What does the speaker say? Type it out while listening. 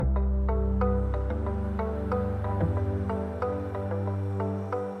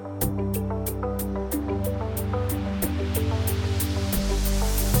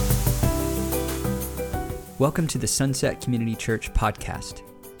Welcome to the Sunset Community Church podcast.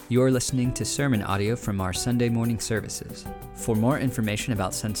 You're listening to sermon audio from our Sunday morning services. For more information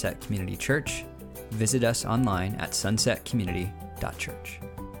about Sunset Community Church, visit us online at sunsetcommunity.church.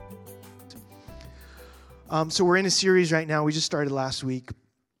 So we're in a series right now. We just started last week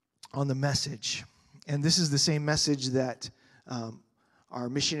on the message. And this is the same message that our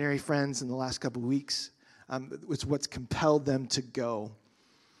missionary friends in the last couple of weeks, it's what's compelled them to go.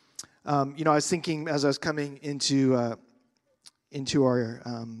 I was thinking as I was coming into our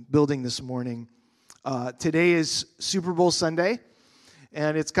building this morning, today is Super Bowl Sunday,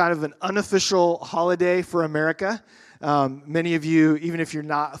 and it's kind of an unofficial holiday for America. Many of you, even if you're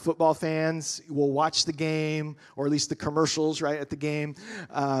not football fans, will watch the game, or at least the commercials right at the game.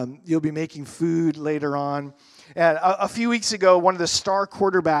 You'll be making food later on. And a few weeks ago, one of the star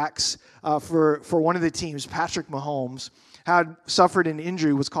quarterbacks for one of the teams, Patrick Mahomes, had suffered an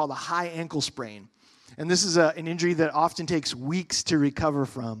injury, what's called a high ankle sprain. And this is an injury that often takes weeks to recover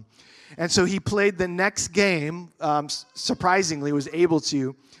from. And so he played the next game, surprisingly, was able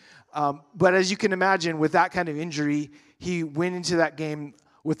to. But as you can imagine, with that kind of injury, he went into that game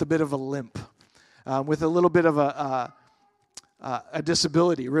with a bit of a limp, with a little bit of a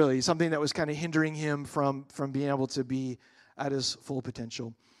disability, really, something that was kind of hindering him from being able to be at his full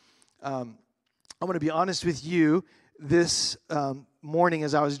potential. I'm going to be honest with you. This morning,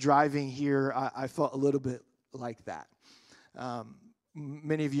 as I was driving here, I felt a little bit like that.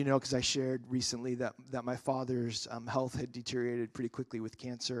 Many of you know, because I shared recently that my father's health had deteriorated pretty quickly with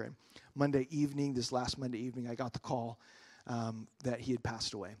cancer. And this last Monday evening, I got the call that he had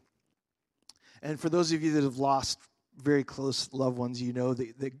passed away. And for those of you that have lost very close loved ones, you know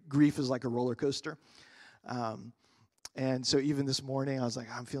that grief is like a roller coaster. And so even this morning, I was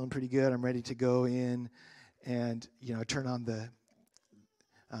like, I'm feeling pretty good. I'm ready to go in. And, I turn on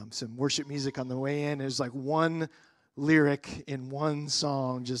some worship music on the way in. There's like one lyric in one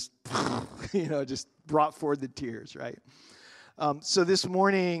song just, just brought forward the tears, right? So this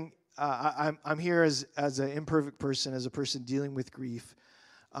morning, I'm here as an imperfect person, as a person dealing with grief.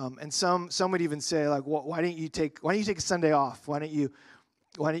 And some would even say, like, well, why don't you take a Sunday off? Why don't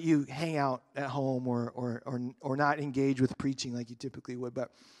you hang out at home or not engage with preaching like you typically would?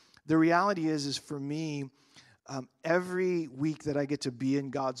 But the reality is for me, every week that I get to be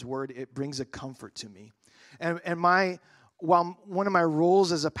in God's Word, it brings a comfort to me. And while one of my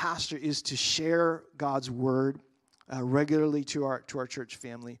roles as a pastor is to share God's Word regularly to our church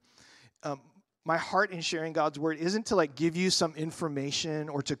family, my heart in sharing God's Word isn't to give you some information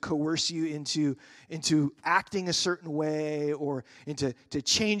or to coerce you into acting a certain way or into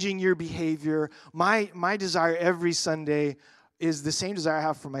changing your behavior. My desire every Sunday is the same desire I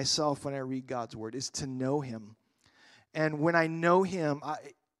have for myself when I read God's Word, is to know Him. And when I know Him,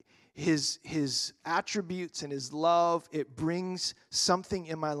 His attributes and His love, it brings something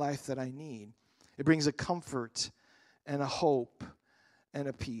in my life that I need. It brings a comfort and a hope and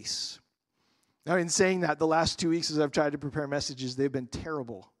a peace. Now, in saying that, the last 2 weeks as I've tried to prepare messages, they've been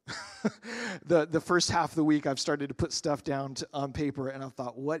terrible. The first half of the week, I've started to put stuff down on paper, and I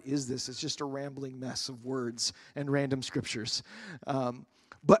thought, what is this? It's just a rambling mess of words and random scriptures.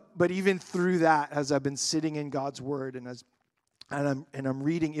 But even through that, as I've been sitting in God's Word and I'm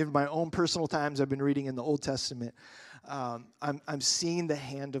reading, in my own personal times, I've been reading in the Old Testament. I'm seeing the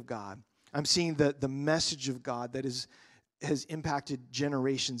hand of God. I'm seeing the message of God that has impacted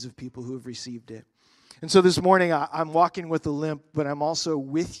generations of people who have received it. And so this morning, I'm walking with a limp, but I'm also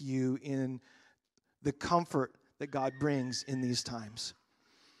with you in the comfort that God brings in these times.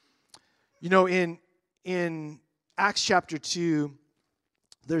 In Acts chapter 2,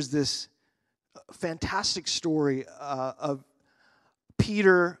 there's this fantastic story of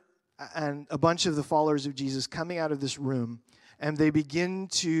Peter and a bunch of the followers of Jesus coming out of this room, and they begin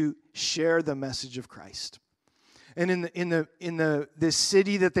to share the message of Christ. And in this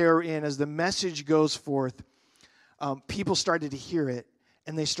city that they were in, as the message goes forth, people started to hear it,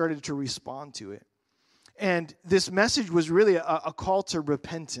 and they started to respond to it. And this message was really a call to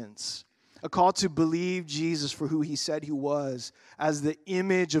repentance, a call to believe Jesus for who He said He was, as the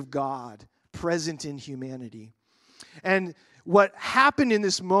image of God present in humanity. And what happened in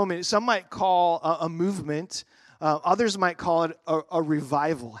this moment, some might call a movement, others might call it a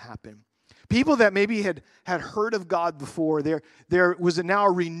revival happen. People that maybe had heard of God before, there was now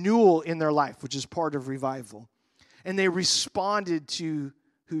a renewal in their life, which is part of revival. And they responded to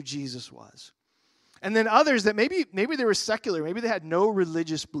who Jesus was. And then others that maybe they were secular, maybe they had no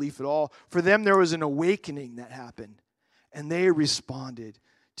religious belief at all. For them, there was an awakening that happened, and they responded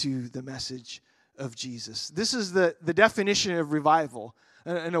to the message of Jesus. This is the definition of revival.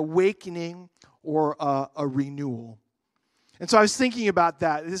 an awakening or a renewal. And so I was thinking about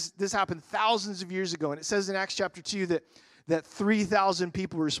that. This happened thousands of years ago, and it says in Acts chapter 2 that 3,000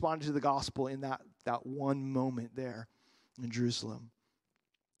 people responded to the gospel in that one moment there in Jerusalem.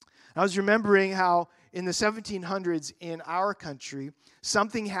 I was remembering how in the 1700s in our country,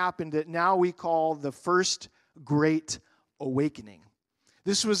 something happened that now we call the First Great Awakening.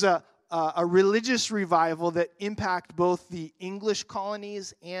 This was a religious revival that impacted both the English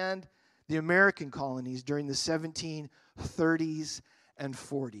colonies and the American colonies during the 1730s and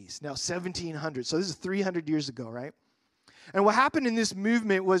 40s. Now, 1700. So this is 300 years ago, right? And what happened in this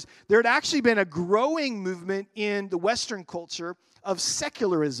movement was there had actually been a growing movement in the Western culture of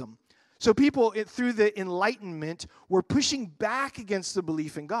secularism. So people, through the Enlightenment, were pushing back against the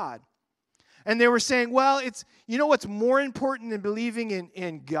belief in God. And they were saying, well, what's more important than believing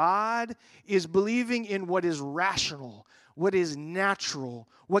in God is believing in what is rational, what is natural,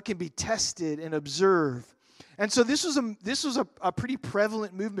 what can be tested and observed. And so this was a pretty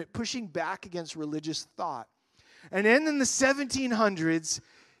prevalent movement pushing back against religious thought. And then in the 1700s,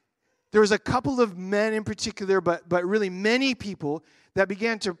 there was a couple of men in particular, but really many people that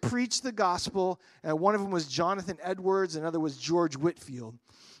began to preach the gospel. And one of them was Jonathan Edwards, another was George Whitefield.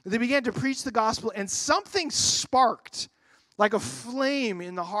 They began to preach the gospel, and something sparked like a flame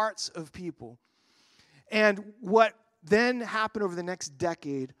in the hearts of people. And what then happened over the next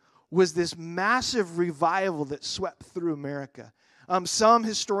decade was this massive revival that swept through America. Some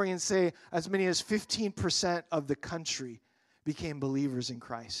historians say as many as 15% of the country became believers in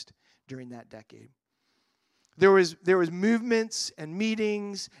Christ during that decade. There was movements and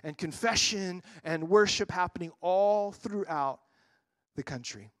meetings and confession and worship happening all throughout the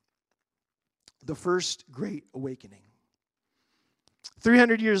country. The First Great Awakening.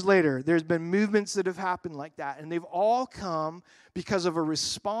 300 years later, there's been movements that have happened like that, and they've all come because of a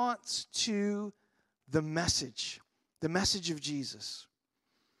response to the message of Jesus.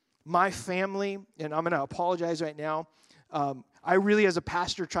 My family, and I'm going to apologize right now, I really, as a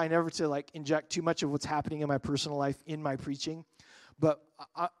pastor, try never to inject too much of what's happening in my personal life in my preaching, but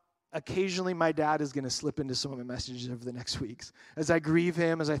occasionally my dad is going to slip into some of my messages over the next weeks. As I grieve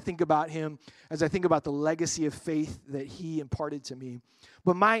him, as I think about him, as I think about the legacy of faith that he imparted to me.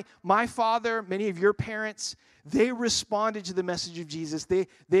 But my father, many of your parents, they responded to the message of Jesus. They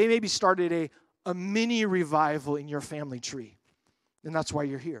maybe started a mini revival in your family tree. And that's why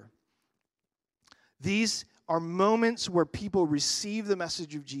you're here. These are moments where people receive the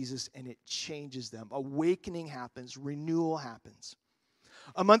message of Jesus and it changes them. Awakening happens. Renewal happens.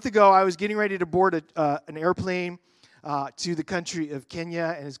 A month ago, I was getting ready to board an airplane to the country of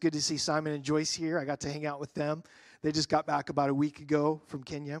Kenya, and it's good to see Simon and Joyce here. I got to hang out with them. They just got back about a week ago from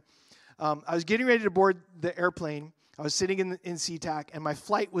Kenya. I was getting ready to board the airplane. I was sitting in SeaTac, and my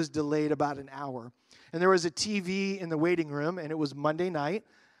flight was delayed about an hour. And there was a TV in the waiting room, and it was Monday night,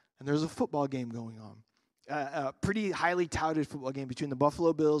 and there was a football game going on. A pretty highly touted football game between the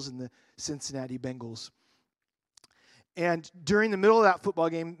Buffalo Bills and the Cincinnati Bengals. And during the middle of that football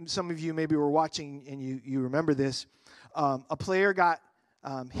game, some of you maybe were watching and you remember this, a player got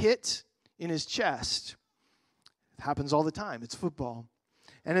hit in his chest. It happens all the time. It's football.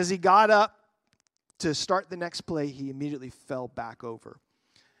 And as he got up to start the next play, he immediately fell back over.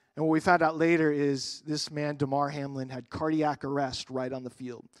 And what we found out later is this man, Damar Hamlin, had cardiac arrest right on the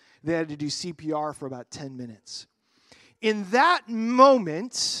field. They had to do CPR for about 10 minutes. In that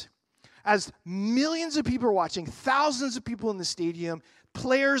moment, as millions of people are watching, thousands of people in the stadium,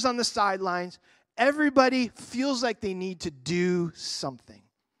 players on the sidelines, everybody feels like they need to do something.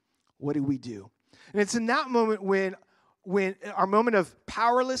 What do we do? And it's in that moment when our moment of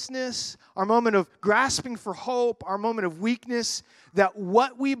powerlessness, our moment of grasping for hope, our moment of weakness, that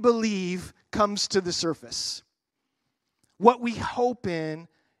what we believe comes to the surface. What we hope in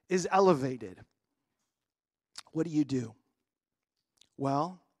is elevated. What do?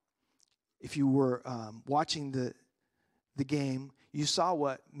 Well, if you were watching the game, you saw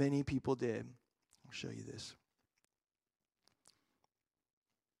what many people did. I'll show you this.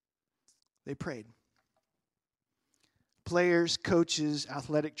 They prayed. Players, coaches,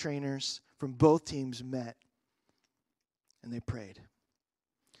 athletic trainers from both teams met, and they prayed.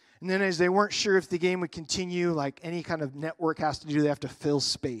 And then as they weren't sure if the game would continue, like any kind of network has to do, they have to fill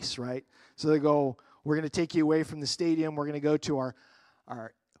space, right? So they go, we're going to take you away from the stadium. We're going to go to our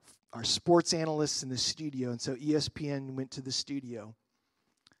sports analysts in the studio. And so ESPN went to the studio.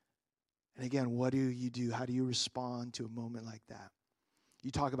 And again, what do? How do you respond to a moment like that?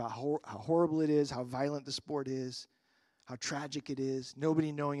 You talk about how horrible it is, how violent the sport is, how tragic it is,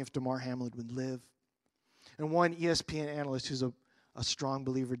 nobody knowing if Damar Hamlin would live. And one ESPN analyst who's a a strong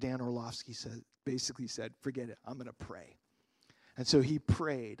believer, Dan Orlovsky, basically said, forget it, I'm going to pray. And so he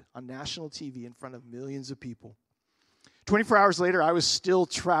prayed on national TV in front of millions of people. 24 hours later, I was still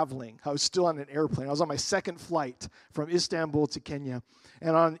traveling. I was still on an airplane. I was on my second flight from Istanbul to Kenya.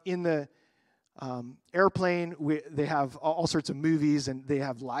 And in the airplane, they have all sorts of movies, and they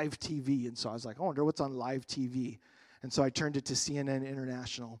have live TV. And so I was like, I wonder what's on live TV. And so I turned it to CNN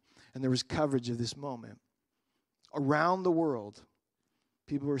International, and there was coverage of this moment. Around the world,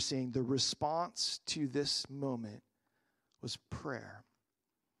 people were saying the response to this moment was prayer.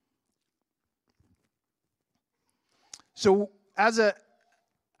 So as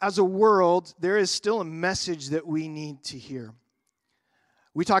a world, there is still a message that we need to hear.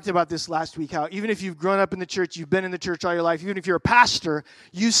 We talked about this last week, how even if you've grown up in the church, you've been in the church all your life, even if you're a pastor,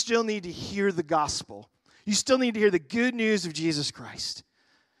 you still need to hear the gospel. You still need to hear the good news of Jesus Christ.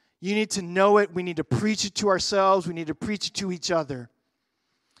 You need to know it. We need to preach it to ourselves. We need to preach it to each other.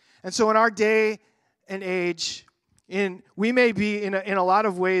 And so in our day and age, we may be in a lot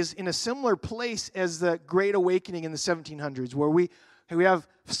of ways in a similar place as the Great Awakening in the 1700s, where we have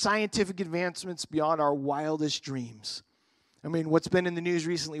scientific advancements beyond our wildest dreams. I mean, what's been in the news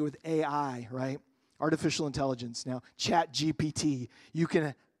recently with AI, right? Artificial intelligence. Now, ChatGPT, you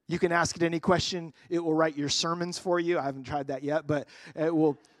can ask it any question. It will write your sermons for you. I haven't tried that yet, but it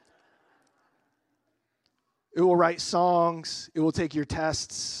will write songs. It will take your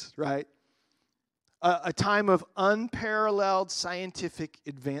tests, right? A time of unparalleled scientific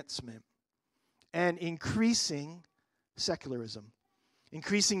advancement and increasing secularism,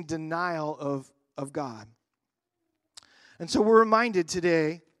 increasing denial of God. And so we're reminded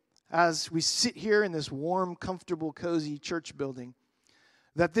today, as we sit here in this warm, comfortable, cozy church building,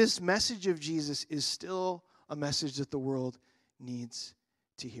 that this message of Jesus is still a message that the world needs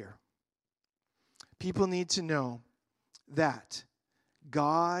to hear. People need to know that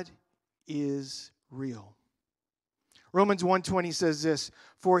God is real. Romans 1:20 says this,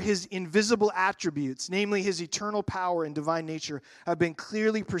 "For his invisible attributes, namely his eternal power and divine nature, have been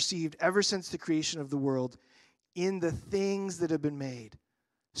clearly perceived ever since the creation of the world in the things that have been made.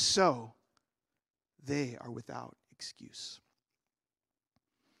 So they are without excuse."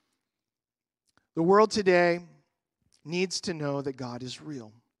 The world today needs to know that God is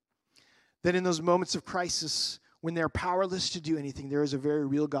real. That in those moments of crisis, when they're powerless to do anything, there is a very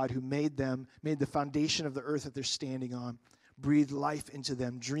real God who made them, made the foundation of the earth that they're standing on, breathed life into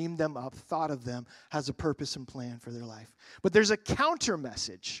them, dreamed them up, thought of them, has a purpose and plan for their life. But there's a counter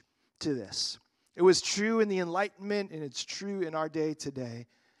message to this. It was true in the Enlightenment, and it's true in our day today.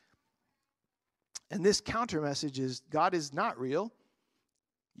 And this counter message is, God is not real.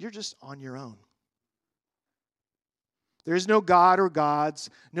 You're just on your own. There is no God or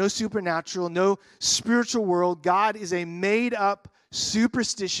gods, no supernatural, no spiritual world. God is a made-up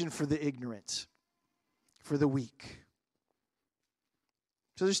superstition for the ignorant, for the weak.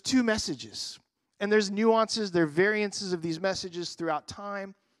 So there's two messages. And there's nuances, there are variances of these messages throughout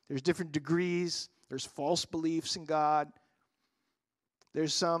time. There's different degrees. There's false beliefs in God.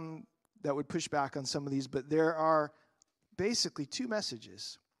 There's some that would push back on some of these, but there are basically two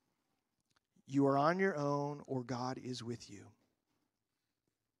messages. You are on your own, or God is with you.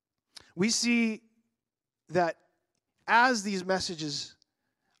 We see that as these messages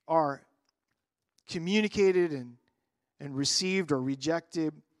are communicated and received or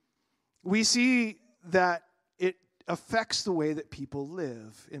rejected, we see that it affects the way that people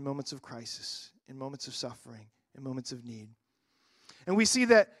live in moments of crisis, in moments of suffering, in moments of need. And we see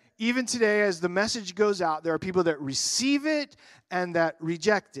that even today, as the message goes out, there are people that receive it and that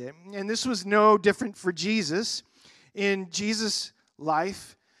reject it. And this was no different for Jesus. In Jesus'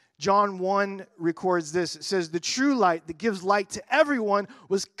 life, John 1 records this. It says, "The true light that gives light to everyone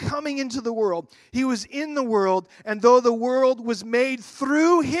was coming into the world. He was in the world, and though the world was made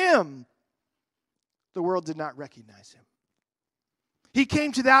through him, the world did not recognize him. He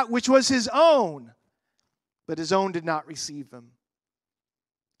came to that which was his own, but his own did not receive him.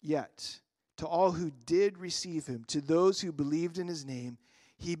 Yet, to all who did receive him, to those who believed in his name,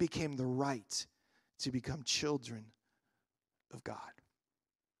 he became the right to become children of God."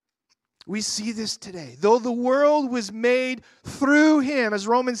 We see this today. Though the world was made through him, as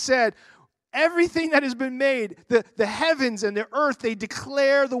Romans said, everything that has been made, the heavens and the earth, they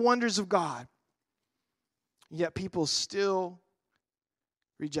declare the wonders of God. Yet people still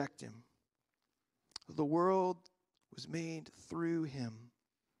reject him. The world was made through him.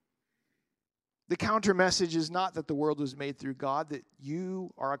 The counter message is not that the world was made through God, that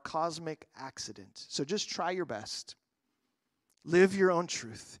you are a cosmic accident. So just try your best. Live your own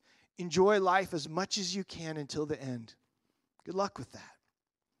truth. Enjoy life as much as you can until the end. Good luck with that.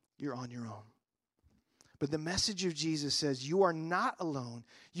 You're on your own. But the message of Jesus says you are not alone.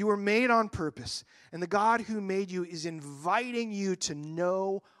 You are made on purpose. And the God who made you is inviting you to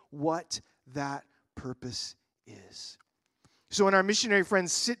know what that purpose is. So when our missionary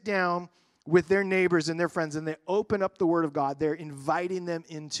friends sit down with their neighbors and their friends and they open up the Word of God, they're inviting them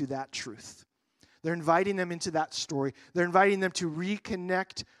into that truth. They're inviting them into that story. They're inviting them to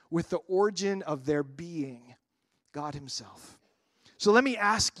reconnect with the origin of their being, God Himself. So let me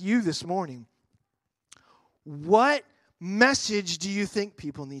ask you this morning, what message do you think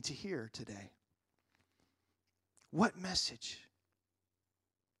people need to hear today? What message?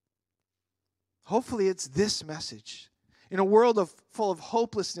 Hopefully it's this message. In a world full of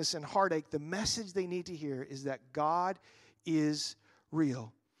hopelessness and heartache, the message they need to hear is that God is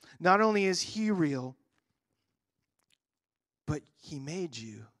real. Not only is He real, but He made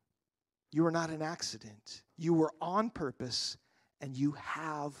you. You are not an accident. You were on purpose, and you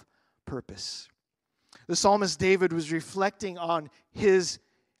have purpose. The psalmist David was reflecting on his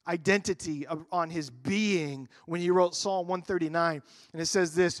identity, on his being, when he wrote Psalm 139. And it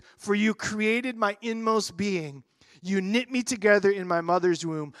says this, "For you created my inmost being. You knit me together in my mother's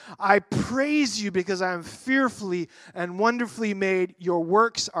womb. I praise you because I am fearfully and wonderfully made. Your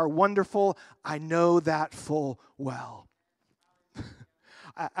works are wonderful. I know that full well."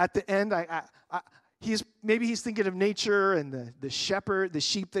 At the end, maybe he's thinking of nature and the shepherd, the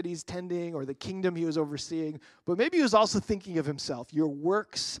sheep that he's tending, or the kingdom he was overseeing. But maybe he was also thinking of himself. Your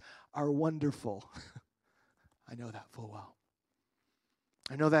works are wonderful. I know that full well.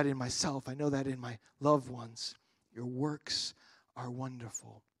 I know that in myself. I know that in my loved ones. Your works are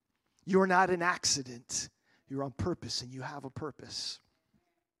wonderful. You are not an accident. You're on purpose, and you have a purpose.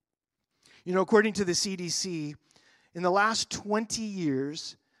 You know, according to the CDC, in the last 20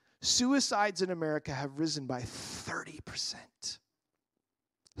 years, suicides in America have risen by 30%.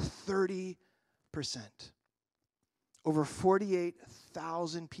 30%. Over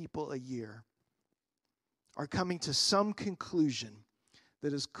 48,000 people a year are coming to some conclusion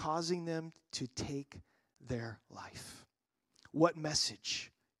that is causing them to take their life. What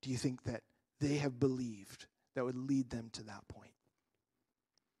message do you think that they have believed that would lead them to that point?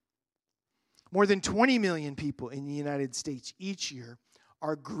 More than 20 million people in the United States each year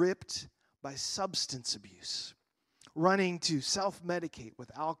are gripped by substance abuse, running to self-medicate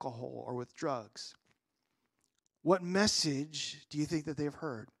with alcohol or with drugs. What message do you think that they've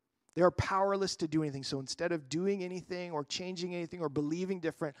heard? They are powerless to do anything. So instead of doing anything or changing anything or believing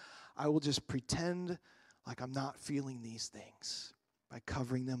different, I will just pretend like I'm not feeling these things by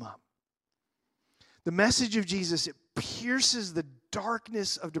covering them up. The message of Jesus, it pierces the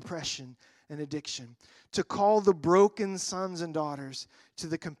darkness of depression and addiction to call the broken sons and daughters to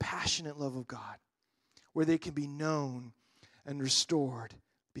the compassionate love of God, where they can be known and restored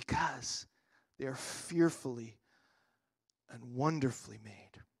because they are fearfully and wonderfully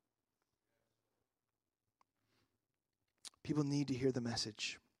made. People need to hear the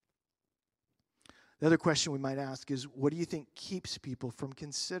message. The other question we might ask is, what do you think keeps people from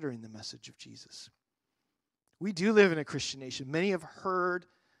considering the message of Jesus? We do live in a Christian nation. Many have heard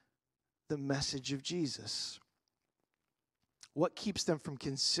the message of Jesus. What keeps them from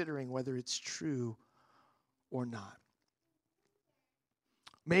considering whether it's true or not?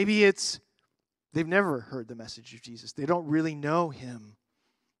 Maybe it's they've never heard the message of Jesus. They don't really know Him.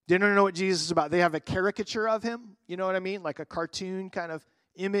 They don't know what Jesus is about. They have a caricature of Him, you know what I mean? Like a cartoon kind of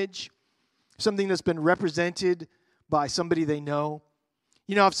image, something that's been represented by somebody they know.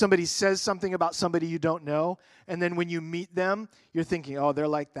 You know, if somebody says something about somebody you don't know, and then when you meet them, you're thinking, oh, they're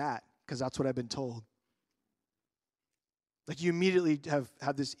like that, because that's what I've been told. Like you immediately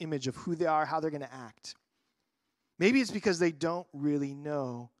have this image of who they are, how they're going to act. Maybe it's because they don't really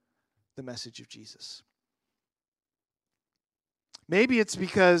know the message of Jesus. Maybe it's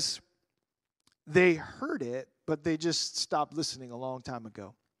because they heard it, but they just stopped listening a long time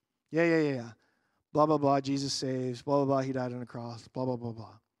ago. Yeah. Blah, blah, blah, Jesus saves, blah, blah, blah, He died on the cross, blah, blah, blah,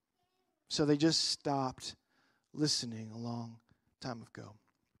 blah. So they just stopped listening a long time ago.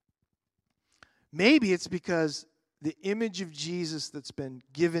 Maybe it's because the image of Jesus that's been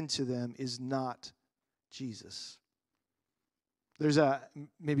given to them is not Jesus.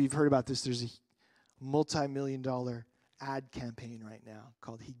 Maybe you've heard about this, there's a multi-million-dollar ad campaign right now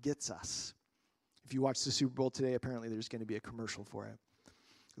called He Gets Us. If you watch the Super Bowl today, apparently there's going to be a commercial for it.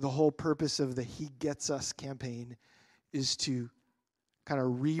 The whole purpose of the He Gets Us campaign is to kind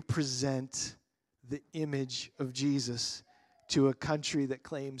of represent the image of Jesus to a country that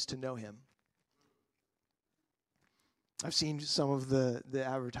claims to know Him. I've seen some of the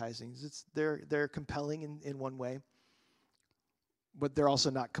advertisings. They're compelling in one way. but they're also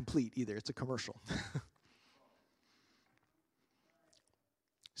not complete either. It's a commercial.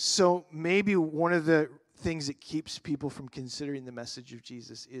 So maybe one of the things that keeps people from considering the message of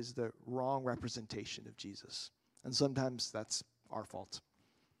Jesus is the wrong representation of Jesus. And sometimes that's our fault,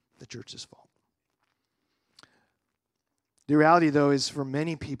 the church's fault. The reality, though, is for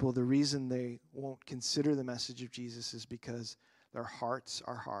many people, the reason they won't consider the message of Jesus is because their hearts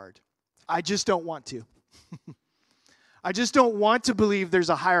are hard. I just don't want to. I just don't want to believe there's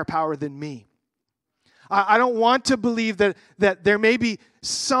a higher power than me. I don't want to believe that there may be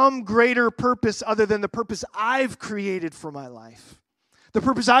some greater purpose other than the purpose I've created for my life, the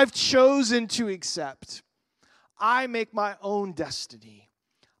purpose I've chosen to accept. I make my own destiny.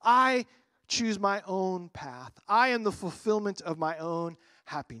 I choose my own path. I am the fulfillment of my own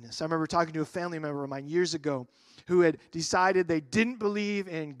happiness. I remember talking to a family member of mine years ago who had decided they didn't believe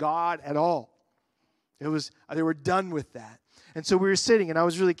in God at all. They were done with that. And so we were sitting, and I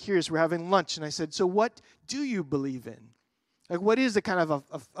was really curious. We're having lunch, and I said, so what do you believe in? Like, what is the kind of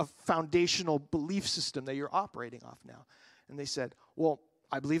a foundational belief system that you're operating off now? And they said, well,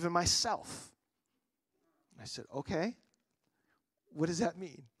 I believe in myself. I said, okay. What does that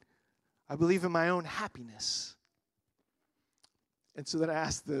mean? I believe in my own happiness. And so then I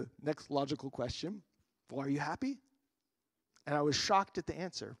asked the next logical question, well, are you happy? And I was shocked at the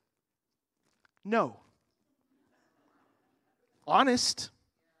answer. No. Honest.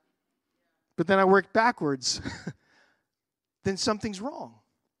 But then I worked backwards. Then something's wrong.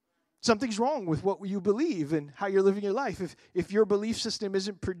 Something's wrong with what you believe and how you're living your life. If your belief system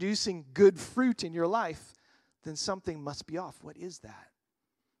isn't producing good fruit in your life, then something must be off. What is that?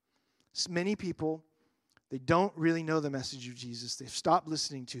 Many people, they don't really know the message of Jesus. They've stopped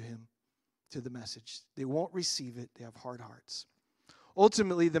listening to him, to the message. They won't receive it. They have hard hearts.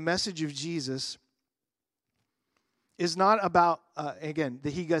 Ultimately, the message of Jesus is not about, again, the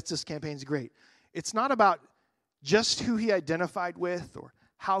He Gets Us campaign is great. It's not about just who he identified with or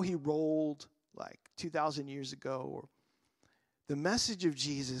how he rolled like 2,000 years ago. Or the message of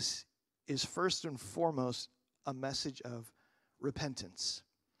Jesus is first and foremost a message of repentance.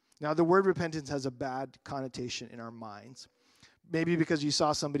 Now, the word repentance has a bad connotation in our minds. Maybe because you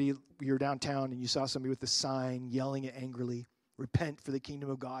saw somebody, you're downtown, and you saw somebody with a sign yelling it angrily, repent for the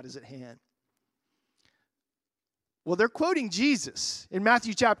kingdom of God is at hand. Well, they're quoting Jesus in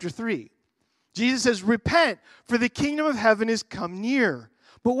Matthew chapter 3. Jesus says, repent, for the kingdom of heaven is come near.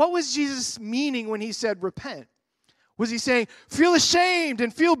 But what was Jesus meaning when he said repent? Was he saying, feel ashamed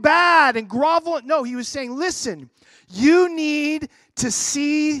and feel bad and grovel? No, he was saying, listen, you need to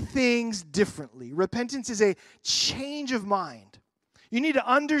see things differently. Repentance is a change of mind. You need to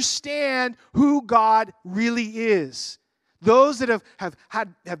understand who God really is. Those that have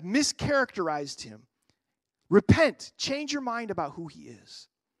mischaracterized him. Repent. Change your mind about who he is.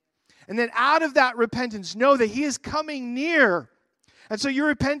 And then out of that repentance, know that he is coming near. And so your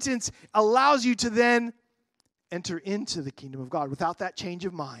repentance allows you to then enter into the kingdom of God. Without that change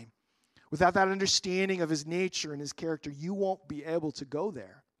of mind, without that understanding of his nature and his character, you won't be able to go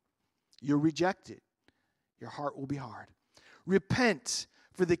there. You're rejected. Your heart will be hard. Repent,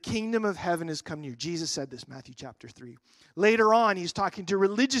 for the kingdom of heaven has come near. Jesus said this, Matthew chapter 3. Later on, he's talking to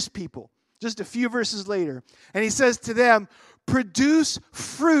religious people, just a few verses later. And he says to them, produce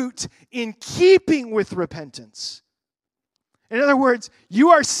fruit in keeping with repentance. In other words, you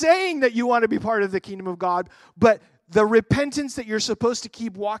are saying that you want to be part of the kingdom of God, but the repentance that you're supposed to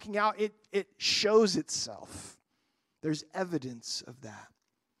keep walking out, it shows itself. There's evidence of that.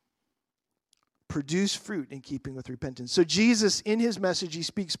 Produce fruit in keeping with repentance. So Jesus, in his message, he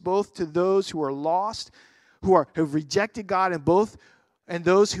speaks both to those who are lost, who have rejected God, and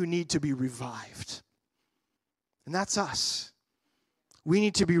those who need to be revived. And that's us. We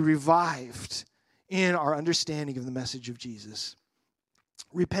need to be revived in our understanding of the message of Jesus.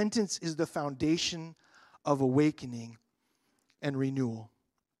 Repentance is the foundation of awakening and renewal.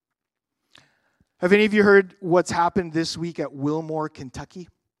 Have any of you heard what's happened this week at Wilmore, Kentucky?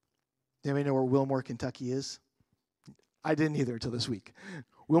 Anybody know where Wilmore, Kentucky is? I didn't either until this week.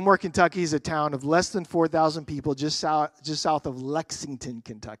 Wilmore, Kentucky is a town of less than 4,000 people just south of Lexington,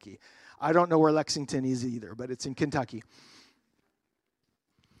 Kentucky. I don't know where Lexington is either, but it's in Kentucky.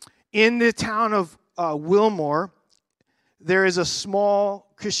 In the town of Wilmore, there is a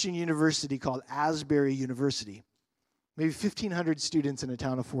small Christian university called Asbury University. Maybe 1,500 students in a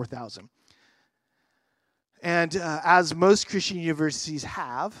town of 4,000. And as most Christian universities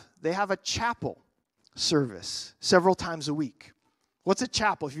have, they have a chapel service several times a week. What's a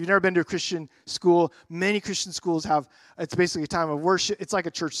chapel? If you've never been to a Christian school, many Christian schools have, it's basically a time of worship. It's like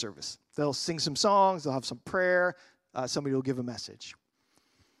a church service. They'll sing some songs, they'll have some prayer, somebody will give a message.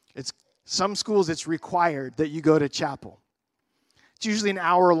 Some schools, it's required that you go to chapel. It's usually an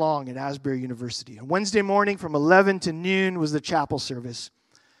hour long at Asbury University. On Wednesday morning from 11 to noon was the chapel service.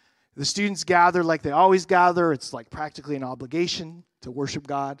 The students gather like they always gather. It's like practically an obligation to worship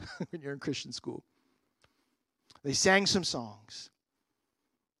God when you're in Christian school. They sang some songs.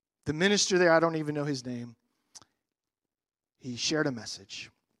 The minister there, I don't even know his name, he shared a message.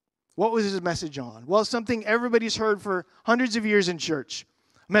 What was his message on? Well, something everybody's heard for hundreds of years in church.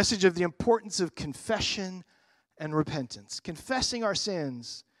 A message of the importance of confession and repentance. Confessing our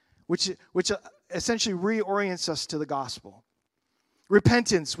sins, which essentially reorients us to the gospel.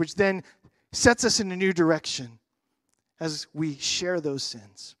 Repentance, which then sets us in a new direction as we share those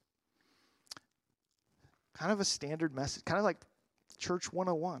sins. Kind of a standard message, kind of like Church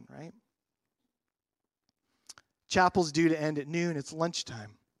 101, right? Chapel's due to end at noon. It's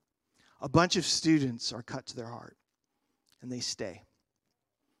lunchtime. A bunch of students are cut to their heart, and they stay.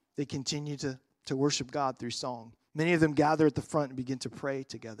 They continue to worship God through song. Many of them gather at the front and begin to pray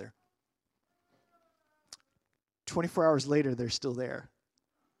together. 24 hours later, they're still there.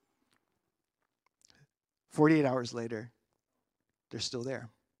 48 hours later, they're still there.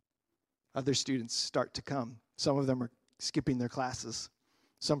 Other students start to come. Some of them are skipping their classes.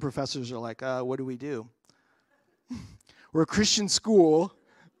 Some professors are like, what do we do? We're a Christian school,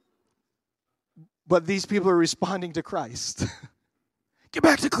 but these people are responding to Christ. Get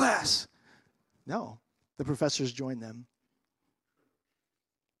back to class. No, the professors join them.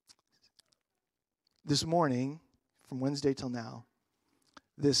 This morning, from Wednesday till now,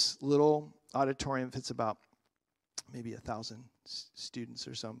 this little auditorium fits about maybe 1,000 students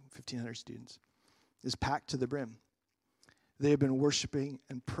or some, 1,500 students, is packed to the brim. They have been worshiping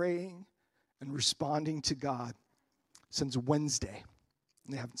and praying and responding to God since Wednesday,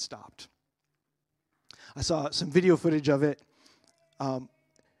 and they haven't stopped. I saw some video footage of it.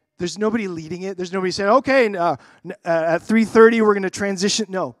 There's nobody leading it. There's nobody saying, okay, at 3:30 we're going to transition.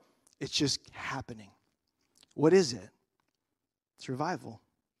 No, it's just happening. What is it? It's revival.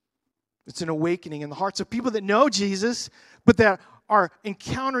 It's an awakening in the hearts of people that know Jesus, but that are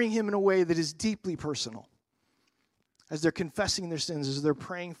encountering him in a way that is deeply personal. As they're confessing their sins, as they're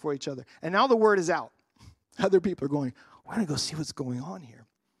praying for each other. And now the word is out. Other people are going, we're going to go see what's going on here.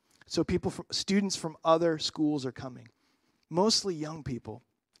 So students from other schools are coming. Mostly young people,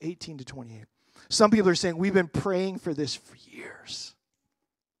 18 to 28. Some people are saying, we've been praying for this for years.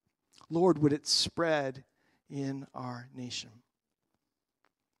 Lord, would it spread in our nation?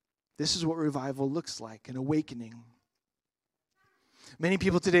 This is what revival looks like, an awakening. Many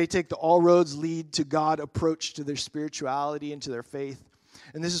people today take the all roads lead to God approach to their spirituality and to their faith.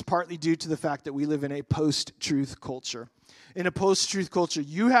 And this is partly due to the fact that we live in a post-truth culture. In a post-truth culture,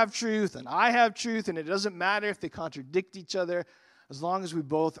 you have truth and I have truth, and it doesn't matter if they contradict each other as long as we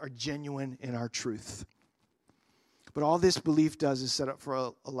both are genuine in our truth. But all this belief does is set up for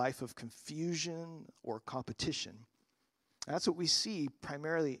a life of confusion or competition. That's what we see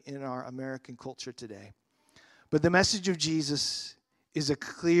primarily in our American culture today. But the message of Jesus is a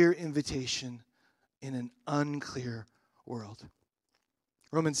clear invitation in an unclear world.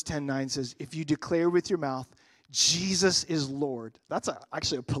 Romans 10:9 says, if you declare with your mouth, Jesus is Lord, that's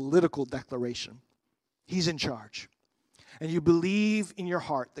actually a political declaration. He's in charge. And you believe in your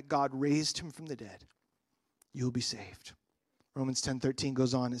heart that God raised him from the dead, you'll be saved. Romans 10:13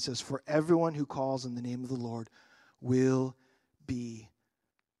 goes on, it says, for everyone who calls on the name of the Lord will be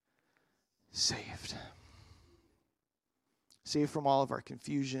saved. Saved from all of our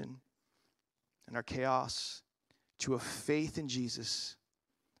confusion and our chaos to a faith in Jesus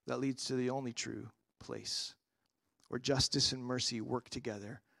that leads to the only true place where justice and mercy work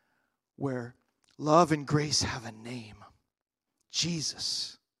together, where love and grace have a name,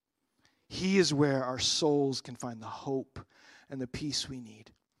 Jesus. He is where our souls can find the hope and the peace we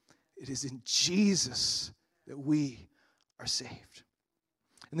need. It is in Jesus that we are saved.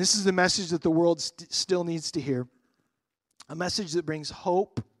 And this is the message that the world still needs to hear. A message that brings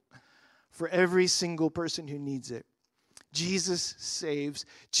hope for every single person who needs it. Jesus saves.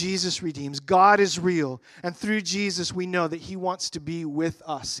 Jesus redeems. God is real. And through Jesus, we know that he wants to be with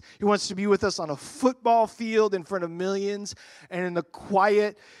us. He wants to be with us on a football field in front of millions and in the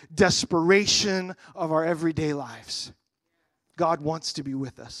quiet desperation of our everyday lives. God wants to be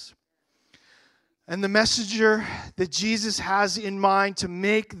with us. And the messenger that Jesus has in mind to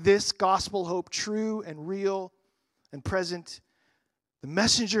make this gospel hope true and real and present, the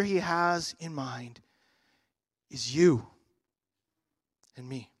messenger he has in mind is you and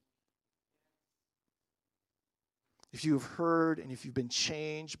me. If you have heard and if you've been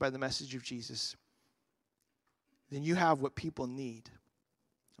changed by the message of Jesus, then you have what people need,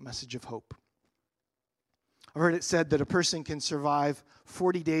 a message of hope. I've heard it said that a person can survive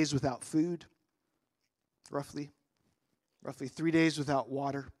 40 days without food, roughly 3 days without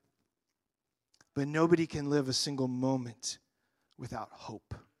water, but nobody can live a single moment without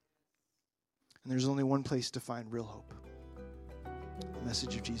hope. And there's only one place to find real hope, the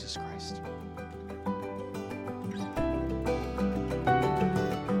message of Jesus Christ.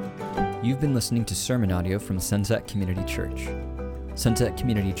 You've been listening to sermon audio from Sunset Community Church. Sunset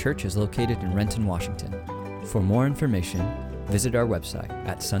Community Church is located in Renton, Washington. For more information, visit our website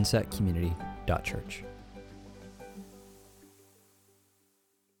at sunsetcommunity.church.